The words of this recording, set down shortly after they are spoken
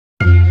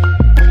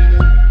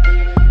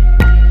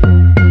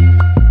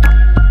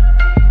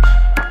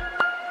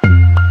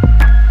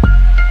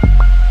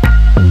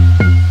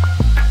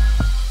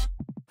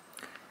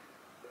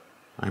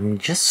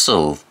just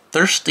so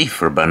thirsty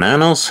for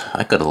bananas,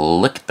 I could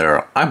lick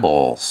their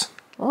eyeballs.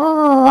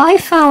 Oh, I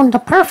found the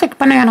perfect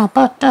banana,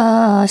 but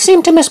I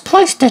seem to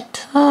misplaced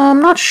it.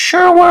 I'm not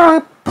sure where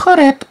I put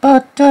it,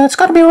 but it's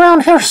got to be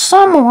around here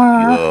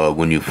somewhere.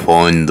 When you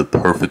find the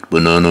perfect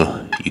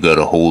banana, you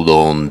gotta hold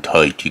on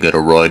tight. You gotta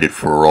ride it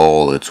for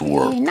all it's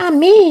worth. Hey, not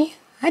me.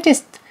 I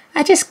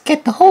just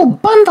get the whole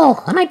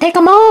bundle, and I take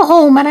them all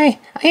home, and I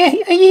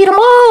eat them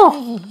all.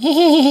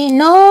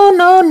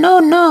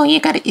 No. You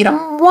gotta eat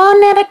them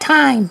one at a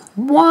time.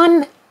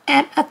 One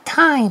at a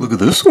time. Look at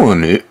this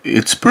one.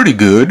 It's pretty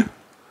good.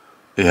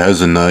 It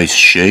has a nice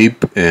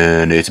shape,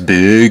 and it's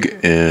big,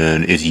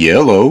 and it's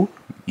yellow.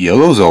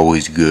 Yellow's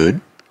always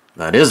good.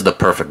 That is the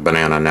perfect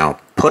banana. Now,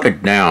 put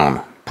it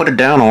down. Put it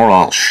down or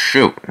I'll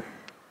shoot.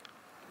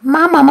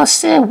 My mama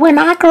said when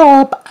I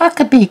grow up, I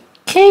could be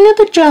king of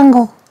the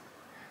jungle.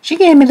 She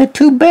gave me the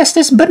 2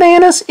 bestest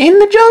bananas in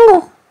the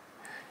jungle.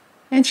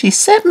 And she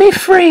set me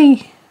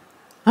free.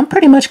 I'm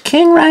pretty much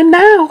king right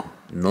now.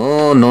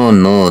 No,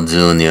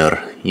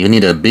 Junior. You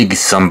need a big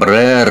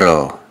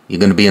sombrero. You're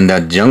gonna be in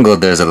that jungle,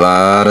 there's a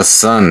lot of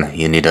sun.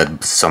 You need a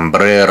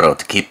sombrero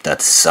to keep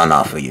that sun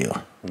off of you.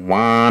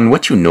 Juan,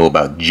 what you know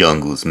about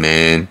jungles,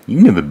 man?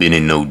 You never been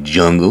in no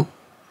jungle.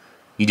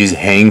 You just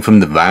hang from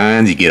the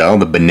vines, you get all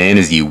the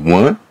bananas you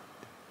want.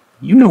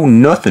 You know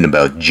nothing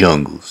about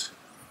jungles.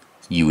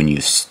 You and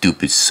your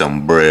stupid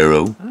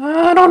sombrero.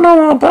 I don't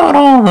know about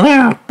all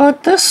that,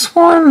 but this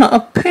one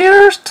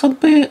appears to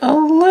be a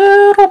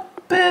little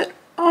bit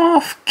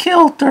off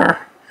kilter.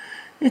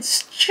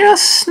 It's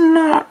just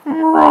not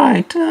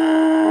right.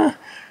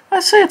 I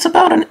say it's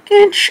about an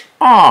inch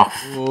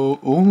off.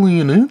 Only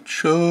an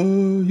inch?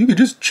 You could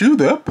just chew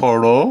that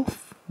part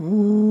off.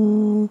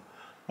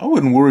 I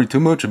wouldn't worry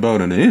too much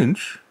about an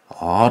inch.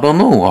 I don't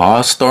know.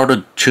 I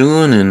started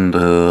chewing and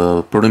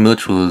pretty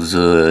much was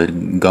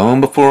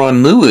gone before I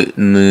knew it.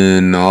 And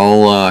then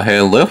all I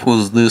had left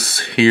was this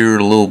here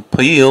little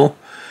peel.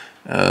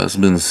 It's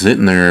been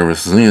sitting there ever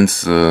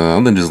since.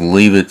 I'll then just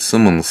leave it.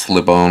 Someone will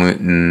slip on it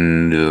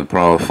and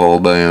probably fall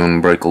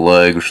down, break a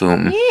leg or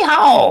something.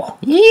 Yeehaw!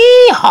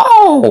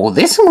 Yeehaw!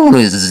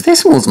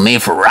 This one's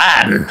made for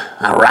riding.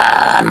 I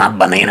ride my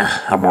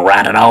banana. I'm gonna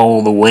ride it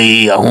all the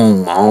way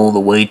home, all the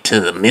way to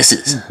the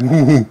missus.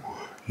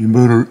 You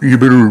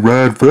better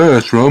ride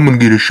fast, or I'm gonna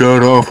get a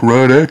shot off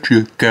right at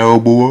you,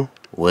 cowboy.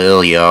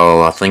 Well,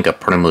 y'all, I think I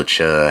pretty much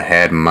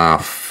had my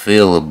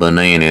fill of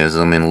bananas.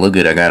 I mean, look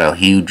at, I got a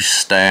huge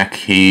stack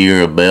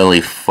here, a belly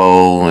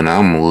full, and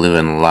I'm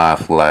living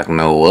life like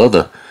no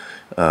other.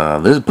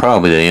 This is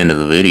probably the end of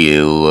the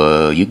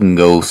video. You can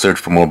go search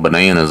for more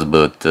bananas,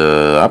 but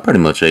I pretty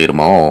much ate them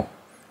all.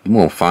 You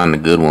won't find the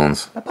good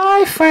ones.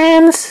 Bye-bye,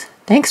 friends.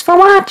 Thanks for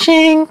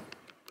watching.